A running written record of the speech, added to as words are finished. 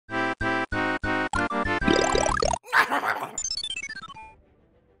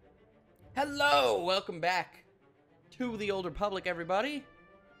Hello! Welcome back to the Old Republic, everybody.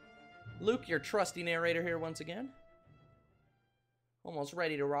 Luke, your trusty narrator here once again. Almost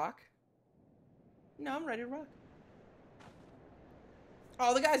ready to rock. No, I'm ready to rock.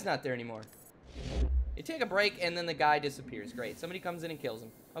 Oh, the guy's not there anymore. You take a break and then the guy disappears. Great. Somebody comes in and kills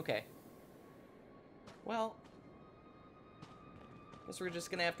him. Okay. Well, guess we're just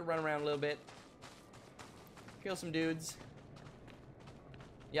gonna have to run around a little bit. Kill some dudes.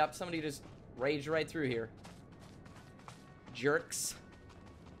 Yep, somebody just raged right through here. Jerks.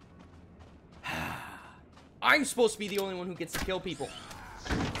 I'm supposed to be the only one who gets to kill people.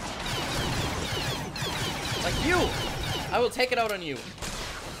 Like you! I will take it out on you.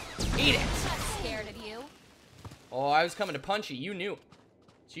 Eat it! I'm not scared of you. Oh, I was coming to punch you. You knew.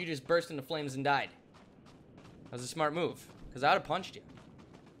 So you just burst into flames and died. That was a smart move. Because I would have punched you.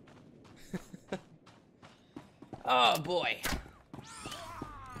 Oh, boy.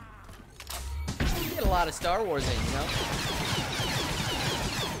 You get a lot of Star Wars in, you know?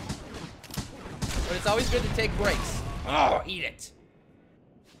 But it's always good to take breaks. Oh, eat it.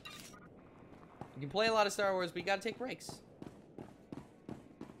 You can play a lot of Star Wars, but you gotta take breaks.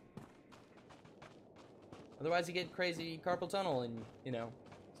 Otherwise you get crazy carpal tunnel and, you know,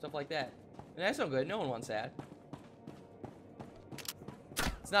 stuff like that. And that's no good. No one wants that.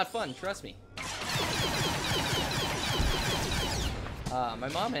 It's not fun, trust me. My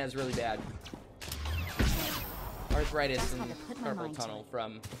mom has really bad arthritis and carpal tunnel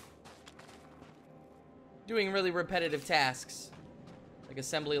from doing really repetitive tasks, like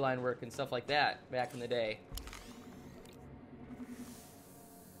assembly line work and stuff like that back in the day.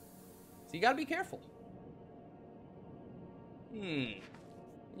 So you gotta be careful.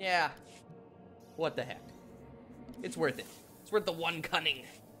 Yeah. What the heck? It's worth it. It's worth the one cunning.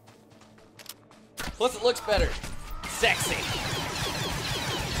 Plus it looks better. Sexy.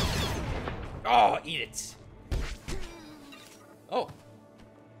 Oh, eat it. Oh.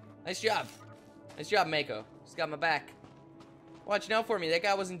 Nice job. Nice job, Mako. Just got my back. Watching out for me. That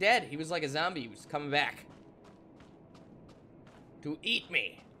guy wasn't dead. He was like a zombie. He was coming back to eat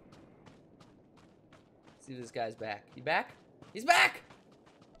me. Let's see if this guy's back. He back? He's back!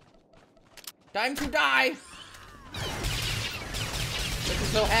 Time to die! But you're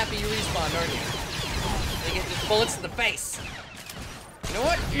so happy you respawned, aren't you? They get just bullets to the face. You know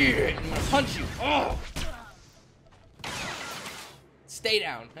what? I'm gonna punch you. Oh! Stay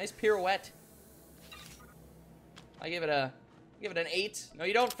down. Nice pirouette. I give it an 8. No,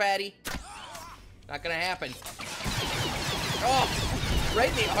 you don't, fatty. Not gonna happen. Oh! Right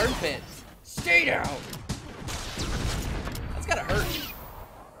in the armpit. Stay down! That's gotta hurt.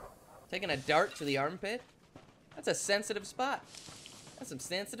 Taking a dart to the armpit? That's a sensitive spot. That's some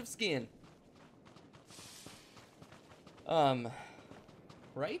sensitive skin.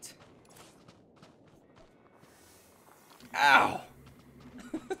 Right? Ow!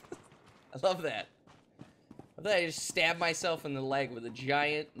 I love that. I thought I just stabbed myself in the leg with a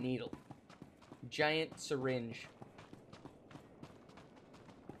giant needle. Giant syringe.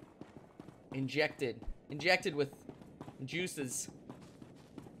 Injected with juices.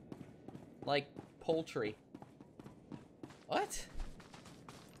 Like poultry. What?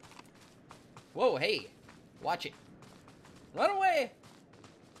 Whoa, hey. Watch it. Run away!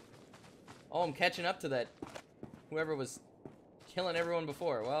 Oh, I'm catching up to that. Whoever was killing everyone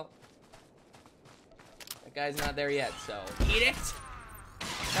before. Well, that guy's not there yet, so eat it!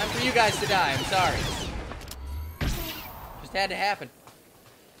 Time for you guys to die, I'm sorry. Just had to happen.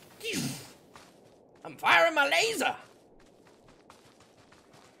 I'm firing my laser!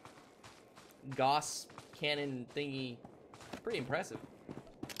 Gauss cannon thingy. Pretty impressive.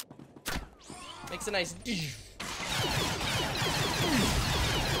 Makes a nice.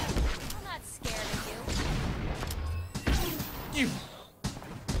 I'm not scared of you.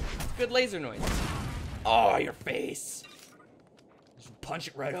 Good laser noise. Oh, your face. Just punch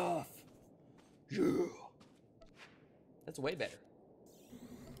it right off. Yeah. That's way better.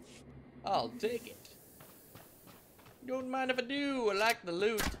 I'll take it. Don't mind if I do. I like the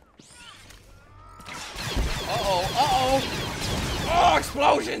loot. Uh-oh, uh-oh! Oh,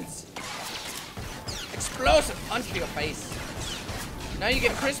 explosions! Explosive punch to your face. Now you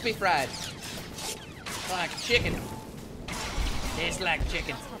get crispy fried. Like chicken. Tastes like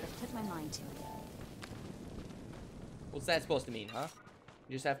chicken. Put my mind to it. What's that supposed to mean, huh?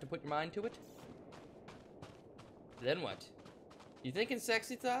 You just have to put your mind to it? Then what? You thinking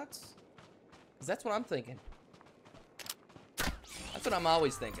sexy thoughts? 'Cause that's what I'm thinking. That's what I'm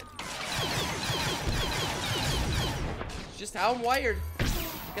always thinking. It's just how I'm wired.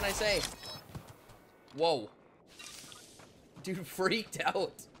 What can I say? Whoa. Dude freaked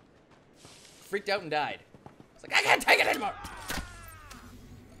out. freaked out and died. It's like, I can't take it anymore.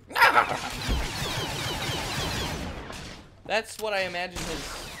 That's what I imagine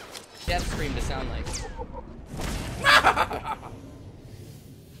his death scream to sound like.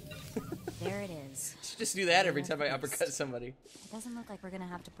 There it is. Just do that every time I uppercut somebody. It doesn't look like we're gonna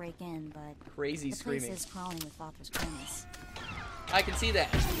have to break in, but Crazy the screaming. place is crawling with Father's cronies. I can see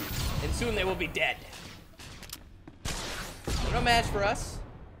that. And soon they will be dead. They're no match for us.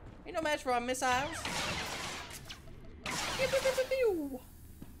 Ain't no match for our missiles.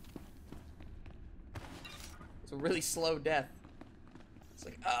 It's a really slow death. It's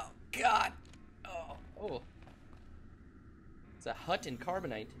like, oh, God. Oh. It's a Hutt and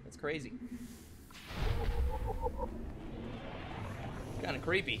carbonite. That's crazy. Kind of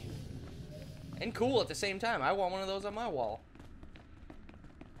creepy. And cool at the same time. I want one of those on my wall.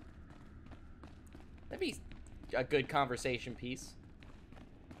 That'd be a good conversation piece.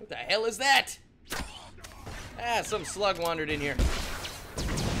 What the hell is that? Ah, some slug wandered in here.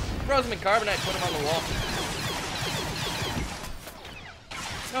 Froze him in carbonite, put him on the wall.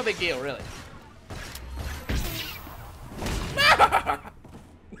 No big deal, really.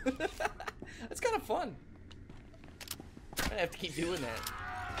 That's kind of fun. I'm gonna have to keep doing that.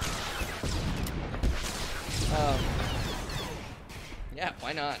 Yeah,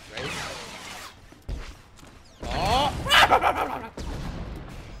 why not, right? Oh!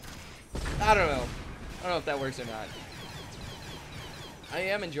 I don't know. I don't know if that works or not. I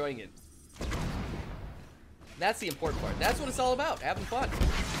am enjoying it. That's the important part. That's what it's all about, having fun.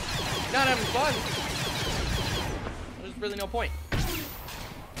 If you're not having fun, there's really no point.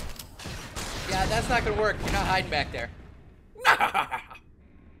 Yeah, that's not gonna work. You're not hiding back there.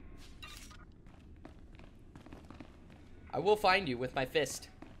 I will find you with my fist.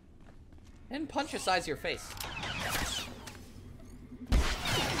 And punch the size of your face.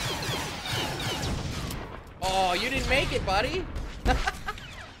 Oh, you didn't make it, buddy.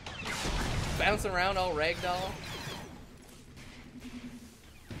 Bouncing around all ragdoll.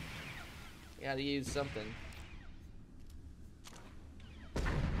 You gotta use something.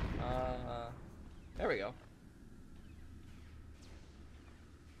 There we go.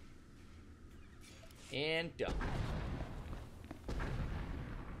 And done.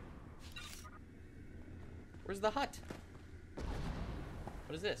 Where's the hut?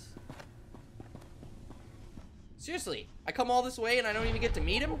 What is this? Seriously, I come all this way and I don't even get to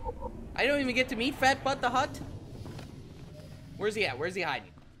meet him? I don't even get to meet Fat Butt the Hutt? Where's he at? Where's he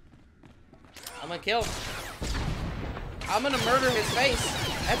hiding? I'm gonna kill him. I'm gonna murder his face.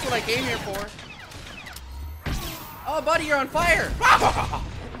 That's what I came here for. Oh, buddy, you're on fire! Put my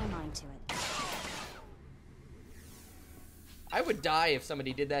mind to it. I would die if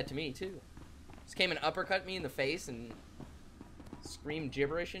somebody did that to me, too. Just came and uppercut me in the face and screamed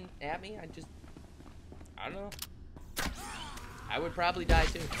gibberish at me. I don't know. I would probably die,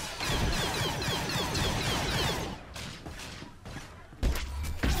 too.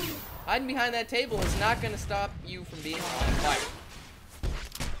 Hiding behind that table is not going to stop you from being on fire.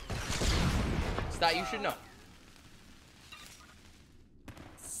 It's that you should know.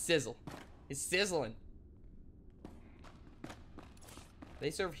 Sizzle. It's sizzling.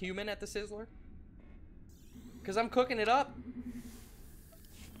 They serve human at the Sizzler? Because I'm cooking it up.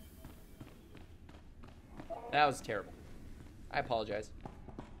 That was terrible. I apologize.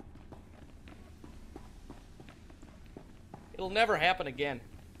 It'll never happen again.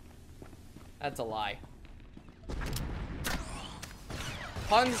 That's a lie.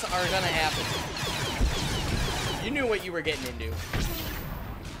 Puns are gonna happen. You knew what you were getting into.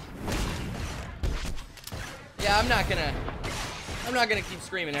 Yeah, I'm not gonna keep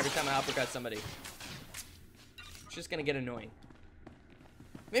screaming every time I uppercut somebody. It's just gonna get annoying.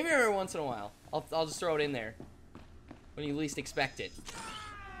 Maybe every once in a while. I'll just throw it in there. When you least expect it.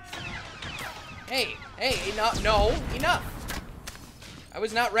 Hey, enough, no, enough. I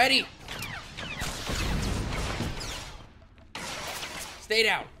was not ready. Stay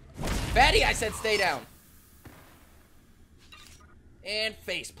down. Fatty, I said stay down. And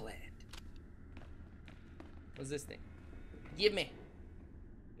faceplant. What's this thing? Give me.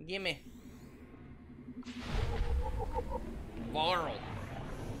 Give me. Varl.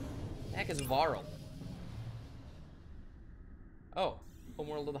 The heck is Varl? Oh,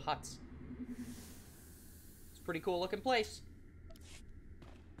 homeworld of the Hutts. It's a pretty cool looking place.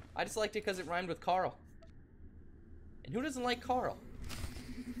 I just liked it because it rhymed with Carl. And who doesn't like Carl?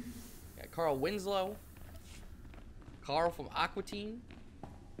 Got Carl Winslow. Carl from Aqua Teen.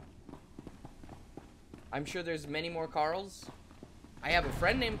 I'm sure there's many more Carls. I have a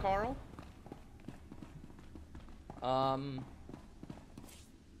friend named Carl.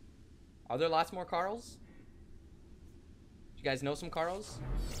 Are there lots more Carls? You guys know some Carls?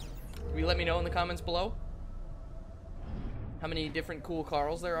 Will you let me know in the comments below? How many different cool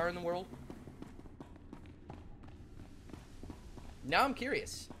Carls there are in the world? Now I'm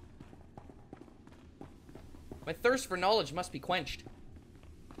curious. My thirst for knowledge must be quenched.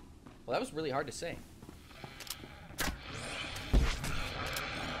 Well, that was really hard to say.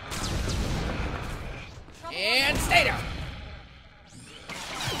 And stay down.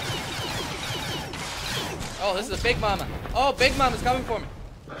 Oh, this is a Big Mama. Oh, Big Mama's coming for me.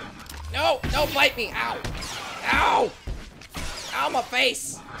 No, don't bite me. Ow. Ow. Ow, my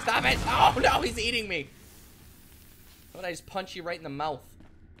face. Stop it. Oh, no, he's eating me. How about I just punch you right in the mouth?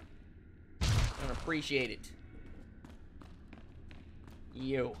 I don't appreciate it.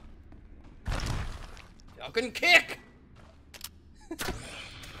 You. Y'all can kick. They're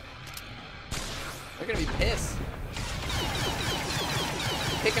gonna be pissed.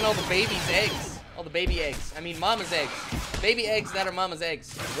 Picking all the baby's eggs. All the baby eggs. I mean, mama's eggs. Baby eggs that are mama's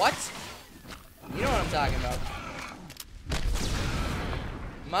eggs. What? You know what I'm talking about.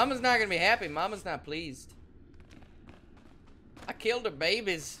 Mama's not gonna be happy. Mama's not pleased. I killed her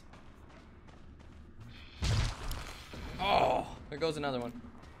babies. Oh, there goes another one.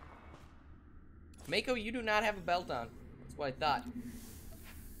 Mako, you do not have a belt on. That's what I thought.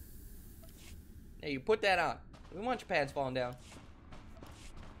 Hey, you put that on. We want your pants falling down.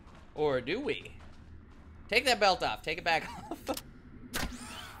 Or do we? Take that belt off. Take it back off.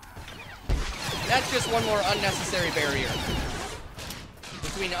 That's just one more unnecessary barrier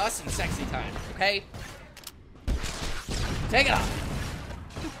between us and sexy time, okay? Take it off.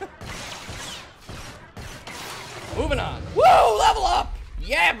 Moving on. Woo! Level up!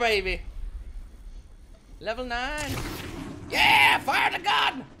 Yeah, baby! Level 9. Yeah! Fire the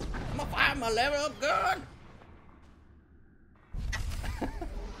gun! I'm gonna fire my level up gun!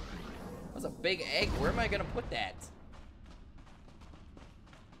 That's a big egg. Where am I gonna put that?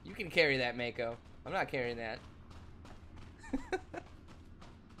 You can carry that, Mako. I'm not carrying that.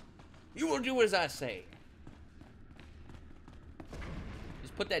 You will do as I say.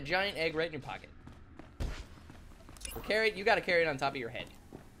 Just put that giant egg right in your pocket. Or carry it. You gotta carry it on top of your head.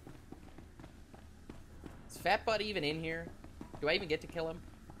 Is Fat Butt even in here? Do I even get to kill him?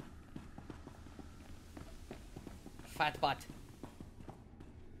 Fat Butt.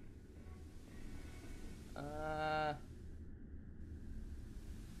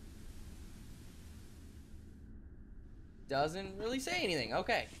 Doesn't really say anything.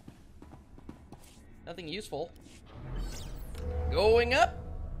 Okay. Nothing useful. Going up.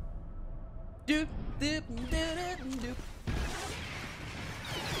 Doop, doop, doop, doop, doop.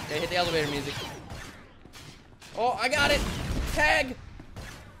 Okay, hit the elevator music. Oh, I got it. Tag.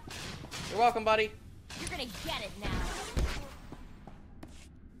 You're welcome, buddy. You're gonna get it now.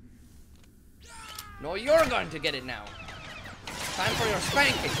 No, you're going to get it now. Time for your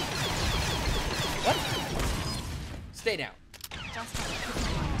spanking. What? Stay down. Just how you put my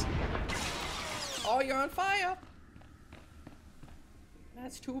mind. Oh, you're on fire.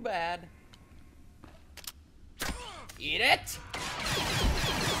 That's too bad. Eat it.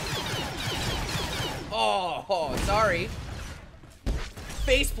 Oh, sorry.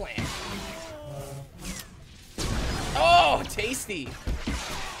 Faceplant. Oh, tasty.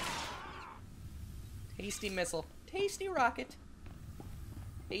 Tasty missile. Tasty rocket.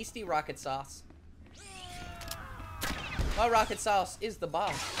 Tasty rocket sauce. My rocket sauce is the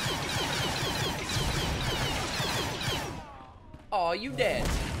bomb. Oh, you dead.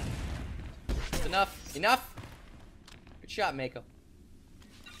 That's enough. Enough. Good shot, Mako.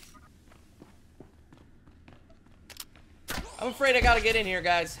 I'm afraid I gotta get in here,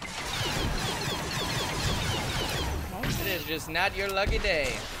 guys. It is just not your lucky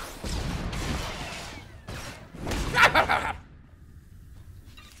day. I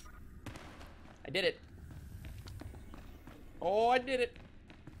did it. Oh, I did it.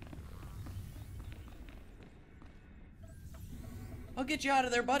 I'll get you out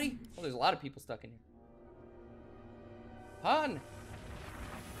of there, buddy. Oh, there's a lot of people stuck in here. Han!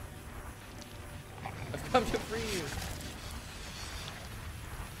 I've come to free you.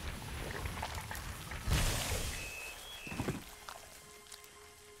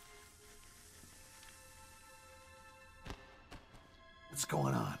 What's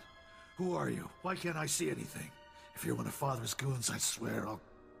going on? Who are you? Why can't I see anything? If you're one of Father's goons, I swear I'll...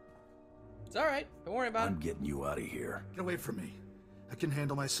 It's alright. Don't worry about it. I'm getting you out of here. Get away from me. I can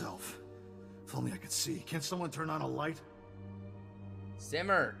handle myself. If only I could see. Can't someone turn on a light?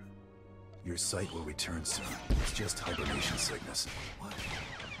 Simmer. Your sight will return soon. It's just hibernation sickness. What?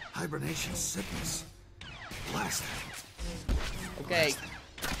 Hibernation sickness? Blast it. Okay.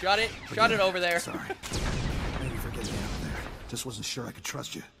 Shut it. Shut it over there. Sorry. Thank you for getting me out of there. Just wasn't sure I could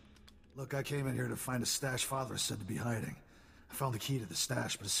trust you. Look, I came in here to find a stash Father is said to be hiding. I found the key to the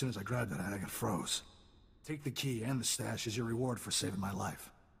stash, but as soon as I grabbed it, I got froze. Take the key and the stash as your reward for saving my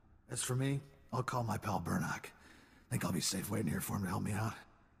life. As for me, I'll call my pal Burnock. Think I'll be safe waiting here for him to help me out.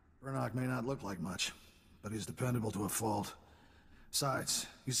 Burnock may not look like much, but he's dependable to a fault. Besides,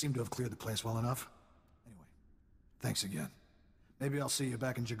 you seem to have cleared the place well enough. Anyway, thanks again. Maybe I'll see you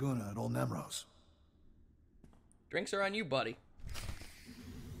back in Jaguna at Old Nemrose. Drinks are on you, buddy.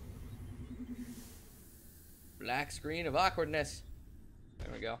 Black screen of awkwardness.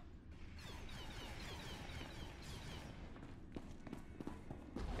 There we go.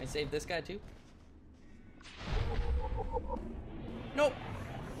 Can I save this guy too? Nope.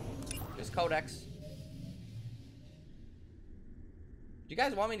 Just Codex. Do you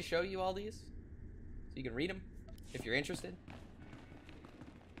guys want me to show you all these? So you can read them? If you're interested?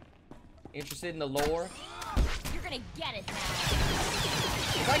 Interested in the lore? You're gonna get it now.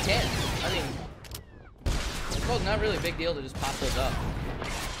 If I can. I mean, I suppose not really a big deal to just pop those up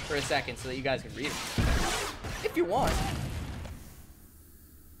for a second so that you guys can read them. If you want.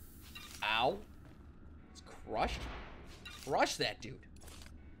 Ow. It's crushed. Crush that dude.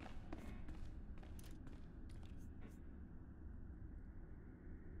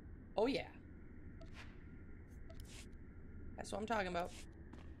 Oh yeah. That's what I'm talking about.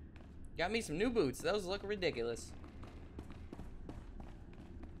 Got me some new boots. Those look ridiculous.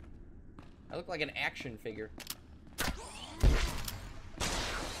 I look like an action figure.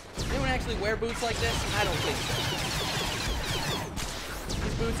 Anyone actually wear boots like this? I don't think so.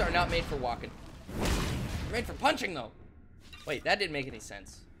 These boots are not made for walking. They're made for punching, though. Wait, that didn't make any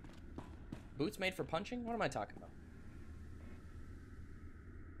sense. Boots made for punching? What am I talking about?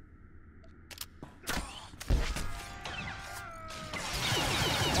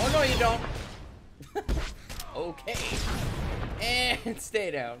 Oh, no, you don't. Okay. And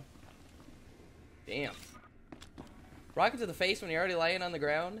stay down. Damn. Rocket to the face when you're already laying on the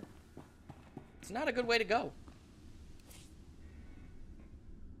ground. It's not a good way to go.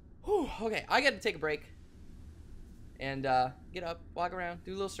 Whew, okay, I gotta take a break. And get up, walk around,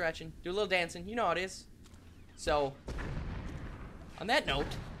 do a little stretching, do a little dancing. You know how it is. So, on that note,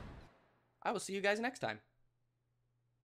 I will see you guys next time.